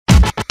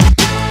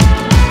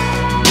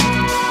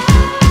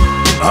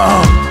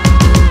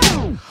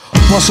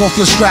Bust off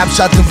your straps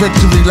at the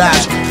victory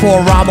laps.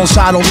 For a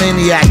homicidal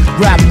maniac,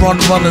 rap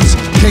runners,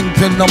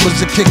 kingpin numbers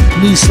to kick,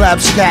 knee slap,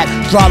 scat,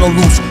 throttle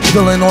loose,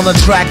 villain on the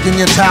track in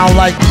your town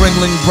like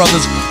Ringling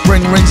Brothers.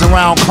 Bring rings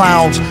around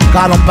clowns,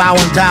 got them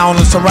bowing down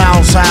and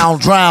surround sound,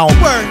 drown.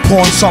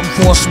 Pawn something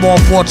for a small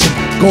fortune,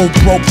 go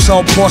broke,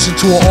 sell portion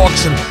to an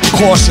auction.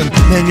 Caution,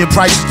 name your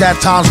prices that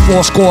times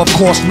 4 score, of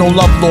course, no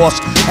love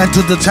lost.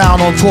 Enter the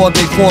town on tour,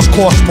 they force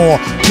cost more.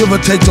 Give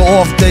or take the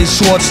off day,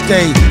 short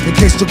stay. In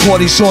case the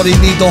Cordy shorty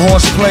need the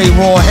horseplay,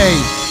 raw hay.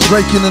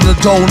 Breaking in the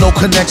dough, no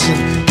connection.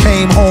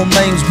 Came home,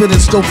 lames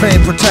bidding, still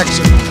paying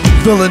protection.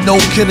 Villain, no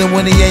kidding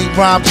when he ain't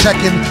rhyme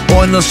checking.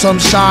 Or in the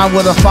sunshine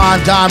with a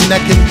fine dime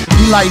necking.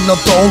 He lighting up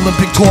the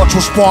Olympic torch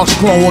with sparks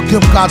glow. A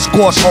gift got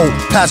scorch hole,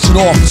 pass it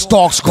off, the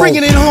stalks go.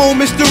 Bringing it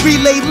home, it's the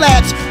relay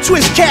laps.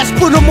 Twist cats,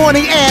 put them on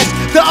their ass.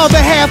 The other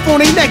half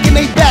on their neck and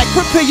they back.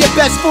 Prepare your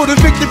best for the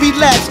victory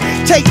laps.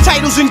 Take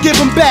titles and give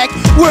them back.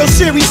 World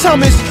Series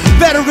hummus,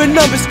 veteran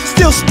numbers,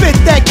 still spit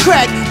that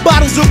crack.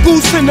 Bottles of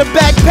goose in the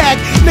backpack.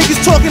 Niggas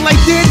talking like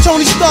dear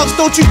Tony Starks,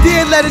 don't you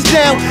dare let us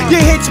down.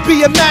 Your hits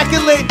be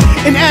immaculate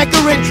and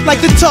accurate like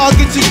the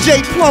targets of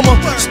Jay Plummer.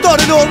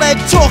 Started all that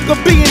talk of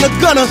being a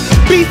gunner.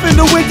 Beef in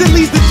the winter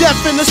leads to death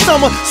in the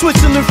summer.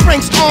 Switzerland,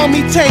 Frank's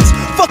army tanks.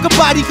 Fuck a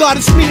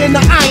bodyguard, it's me and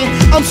the iron.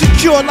 I'm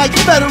secure like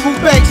federal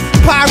banks.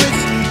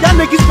 Pirates, y'all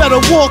niggas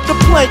better walk the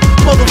plank,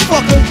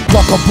 motherfucker.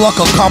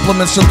 Blucker,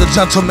 compliments of the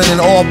gentleman in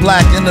all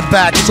black. In the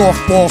back,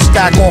 softball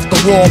stack off the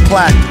wall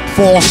plaque.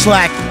 Fall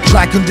slack,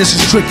 track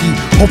conditions tricky.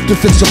 Hope to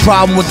fix the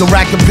problem with the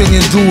rack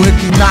opinion. Do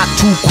hickey, not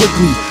too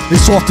quickly. They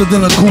softer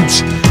than a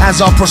gooch.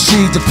 As I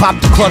proceed to pop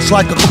the clutch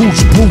like a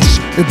cooch boosh.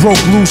 It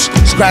broke loose,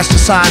 scratched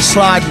the side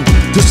sliding.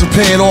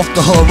 Disappeared off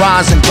the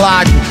horizon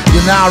gliding.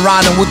 You're now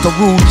riding with the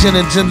rude gin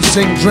and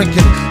ginseng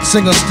drinking.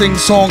 Sing a sting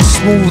song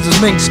smooth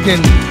as mink skin.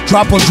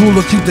 Drop a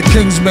jeweler, keep the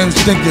kingsmen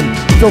stinking.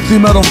 Filthy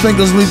metal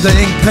fingers leave the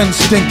ink pen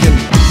stinking.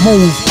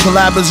 Move,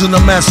 collab is in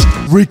a mess.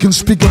 Reeking,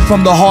 speaking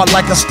from the heart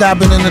like a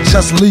stabbing in the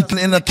chest. Leaking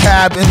in a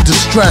cab in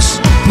distress.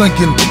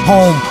 Blinking,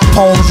 home,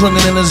 poems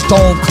ringing in his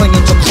dome.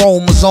 Clinging to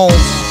chromosomes.